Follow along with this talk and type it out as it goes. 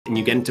and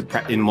you get into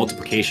in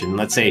multiplication,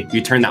 let's say you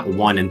turn that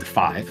 1 into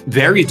 5,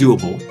 very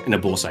doable in a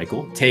bull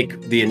cycle.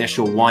 Take the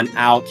initial 1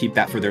 out, keep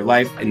that for their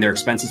life and their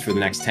expenses for the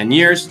next 10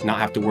 years, not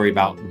have to worry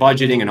about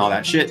budgeting and all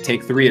that shit.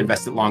 Take 3,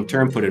 invest it long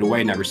term, put it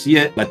away, never see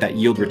it, let that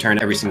yield return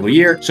every single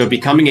year. So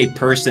becoming a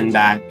person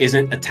that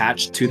isn't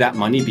attached to that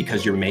money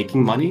because you're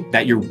making money,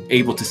 that you're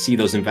able to see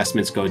those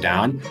investments go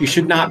down. You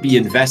should not be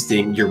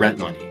investing your rent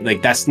money.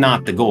 Like, that's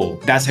not the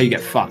goal. That's how you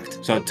get fucked.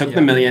 So I took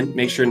the million,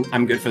 make sure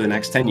I'm good for the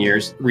next 10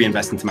 years,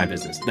 reinvest into my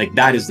business. Like,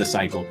 that is the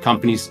cycle.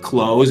 Companies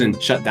close and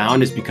shut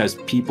down is because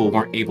people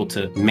weren't able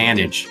to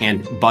manage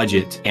and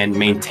budget and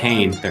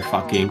maintain their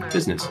fucking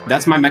business.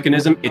 That's my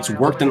mechanism. It's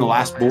worked in the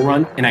last bull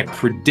run, and I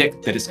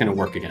predict that it's going to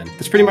work again.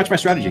 That's pretty much my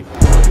strategy.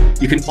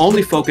 You can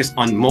only focus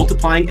on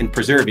multiplying and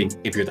preserving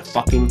if you're the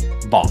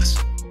fucking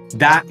boss.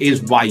 That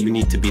is why you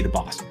need to be the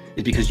boss.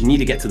 It's because you need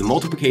to get to the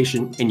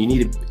multiplication and you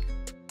need to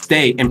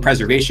stay in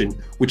preservation,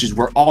 which is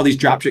where all these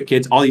dropship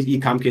kids, all these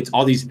e-com kids,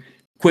 all these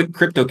quick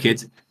crypto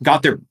kids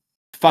got their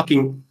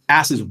fucking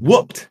asses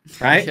whooped,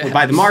 right? Yeah.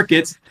 By the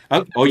markets.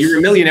 Oh, you're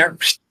a millionaire.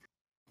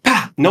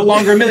 No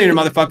longer a millionaire,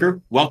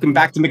 motherfucker. Welcome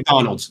back to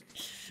McDonald's.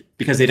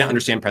 Because they didn't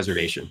understand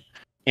preservation.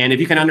 And if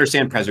you can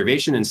understand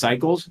preservation and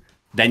cycles,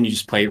 then you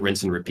just play it,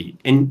 rinse and repeat.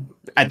 And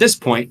at this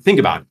point, think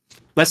about it.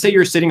 Let's say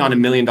you're sitting on $1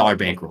 million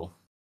bankroll.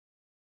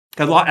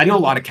 I know a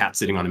lot of cats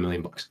sitting on $1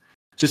 million bucks.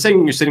 So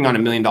saying you're sitting on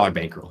 $1 million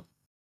bankroll.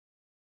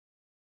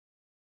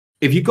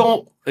 If you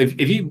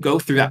go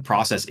through that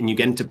process and you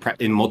get into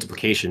in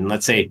multiplication,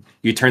 let's say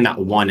you turn that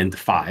 1 into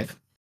 5,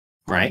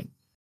 right?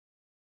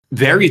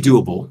 Very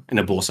doable in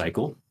a bull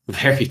cycle.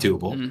 Very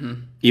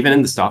doable, even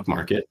in the stock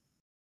market,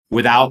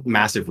 without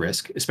massive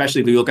risk.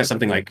 Especially if you look at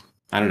something like,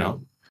 I don't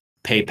know,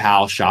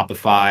 PayPal,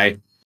 Shopify.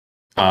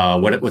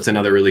 What's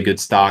another really good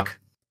stock?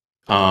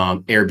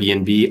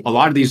 Airbnb. A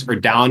lot of these are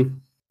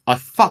down a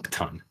fuck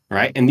ton,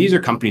 right? And these are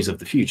companies of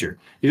the future.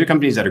 These are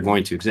companies that are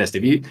going to exist.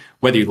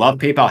 Whether you love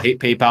PayPal, hate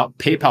PayPal,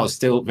 PayPal is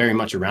still very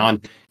much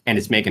around and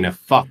it's making a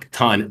fuck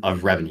ton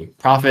of revenue.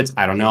 Profits,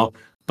 I don't know,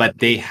 but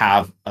they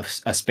have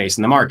a space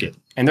in the market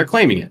and they're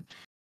claiming it.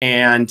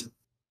 And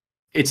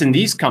it's in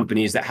these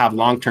companies that have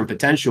long-term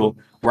potential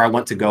where I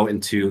want to go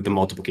into the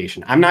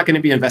multiplication. I'm not going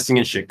to be investing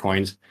in shit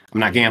coins. I'm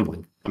not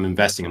gambling. I'm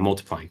investing and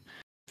multiplying.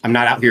 I'm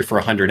not out here for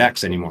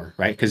 100x anymore,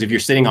 right? Because if you're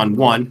sitting on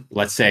 1,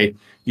 let's say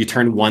you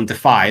turn 1 to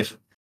 5,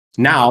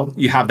 now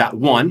you have that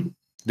 1,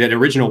 that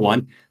original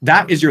 1,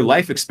 that is your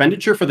life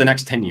expenditure for the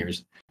next 10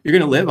 years. You're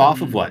going to live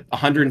off of what?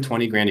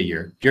 120 grand a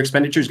year. Your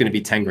expenditure is going to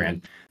be 10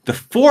 grand. The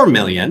 4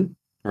 million,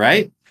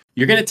 right?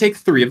 You're going to take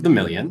 3 of the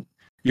million.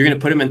 You're going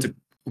to put them into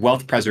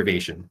wealth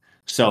preservation.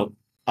 So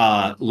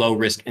low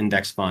risk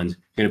index funds.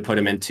 You're going to put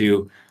them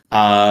into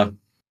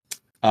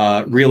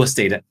real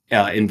estate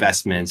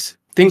investments,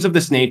 things of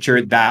this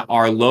nature that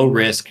are low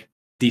risk,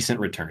 decent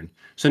return.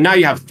 So now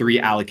you have 3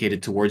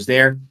 allocated towards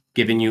there,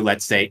 giving you,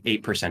 let's say,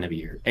 8% a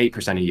year,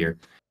 8% a year.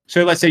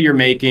 So let's say you're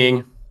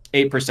making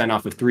 8%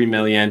 off of 3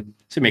 million,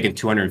 so you're making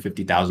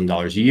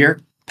 $250,000 a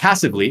year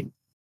passively,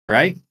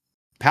 right?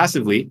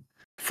 Passively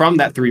from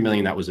that 3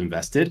 million that was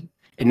invested.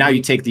 And now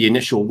you take the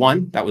initial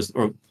 1 that was,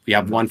 or you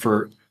have 1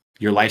 for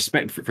your life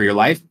spent for your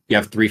life, you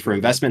have 3 for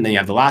investment, then you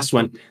have the last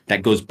one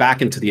that goes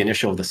back into the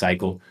initial of the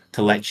cycle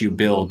to let you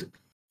build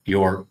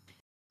your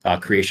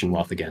creation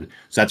wealth again.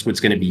 So that's what's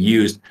going to be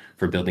used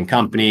for building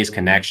companies,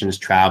 connections,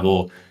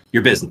 travel,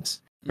 your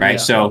business, right? Yeah.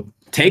 So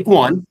take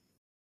 1,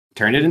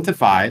 turn it into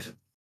 5.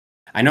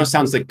 I know it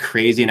sounds like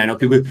crazy, and I know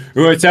people,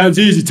 oh, it sounds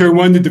easy, turn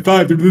 1 into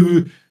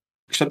 5.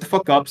 Shut the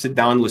fuck up, sit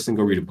down, listen,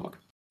 go read a book.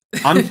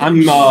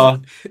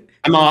 I'm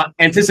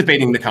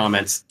anticipating the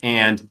comments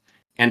and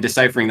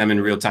deciphering them in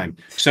real time.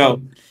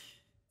 So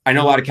I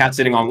know a lot of cats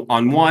sitting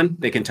on 1,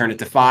 they can turn it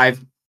to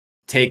 5,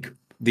 take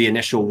the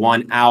initial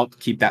 1 out,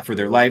 keep that for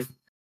their life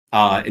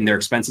and their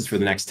expenses for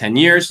the next 10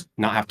 years,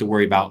 not have to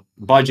worry about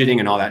budgeting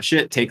and all that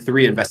shit. Take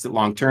 3, invest it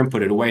long term,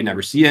 put it away,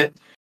 never see it,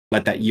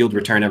 let that yield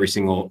return every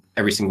single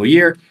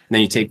year. And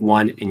then you take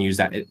 1 and use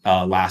that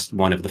last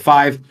 1 of the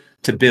 5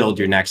 to build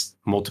your next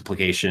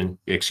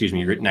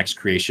your next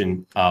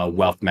creation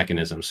wealth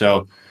mechanism.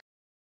 So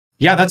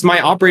yeah, that's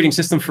my operating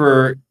system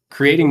for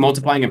creating,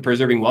 multiplying, and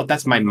preserving wealth.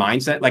 That's my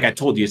mindset. Like I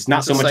told you, it's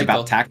not so much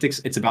about tactics.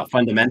 It's about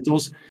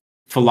fundamentals,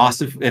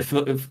 philosophy.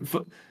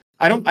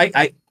 I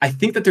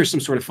think that there's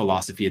some sort of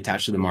philosophy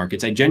attached to the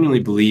markets. I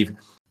genuinely believe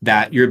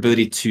that your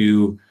ability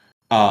to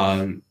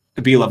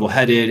be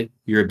level-headed,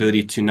 your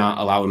ability to not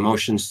allow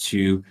emotions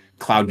to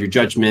cloud your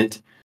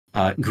judgment,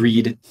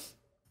 greed,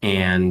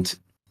 and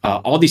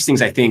all these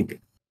things, I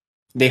think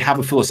they have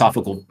a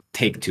philosophical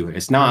take to it.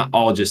 It's not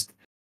all just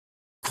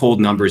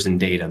cold numbers and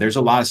data. There's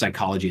a lot of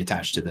psychology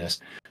attached to this.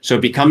 So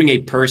becoming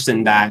a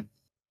person that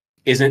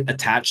isn't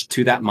attached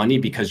to that money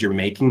because you're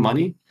making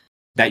money,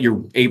 that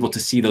you're able to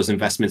see those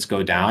investments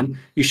go down,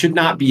 you should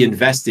not be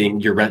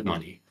investing your rent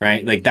money,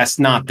 right? Like that's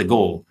not the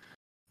goal.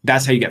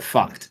 That's how you get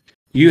fucked.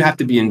 You have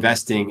to be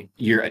investing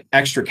your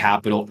extra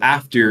capital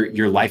after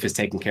your life is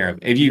taken care of.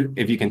 If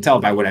you can tell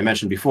by what I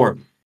mentioned before,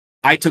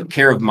 I took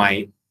care of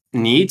my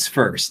needs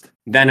first.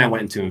 Then I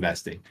went into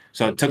investing.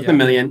 So I took the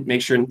million,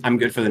 make sure I'm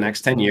good for the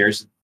next 10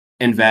 years,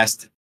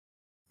 invest,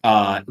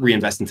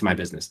 reinvest into my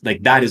business.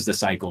 Like that is the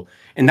cycle.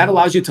 And that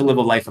allows you to live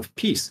a life of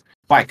peace.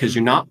 Why? Because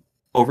you're not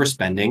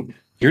overspending.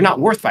 You're not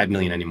worth 5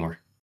 million anymore.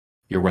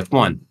 You're worth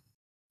 1,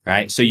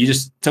 right? So you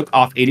just took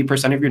off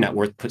 80% of your net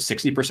worth, put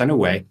 60%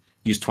 away,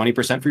 use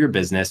 20% for your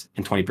business,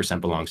 and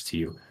 20% belongs to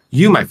you.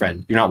 You, my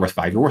friend, you're not worth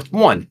 5, you're worth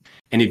 1.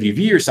 And if you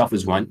view yourself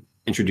as 1,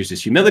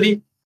 introduces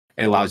humility.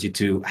 It allows you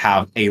to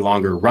have a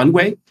longer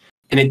runway,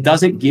 and it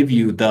doesn't give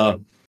you the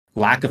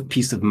lack of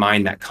peace of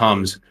mind that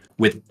comes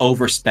with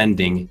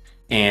overspending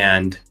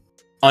and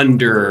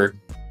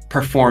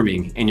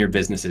underperforming in your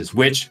businesses,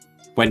 which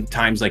when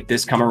times like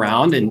this come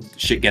around and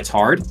shit gets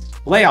hard,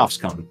 layoffs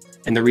come.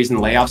 And the reason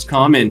layoffs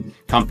come and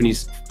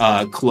companies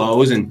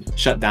close and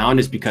shut down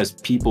is because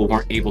people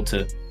weren't able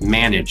to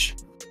manage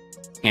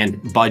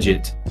and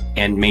budget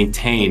and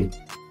maintain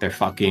their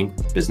fucking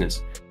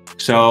business.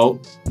 So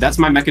that's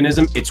my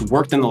mechanism. It's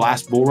worked in the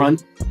last bull run,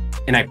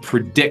 and I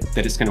predict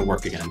that it's going to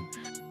work again.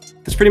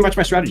 That's pretty much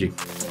my strategy.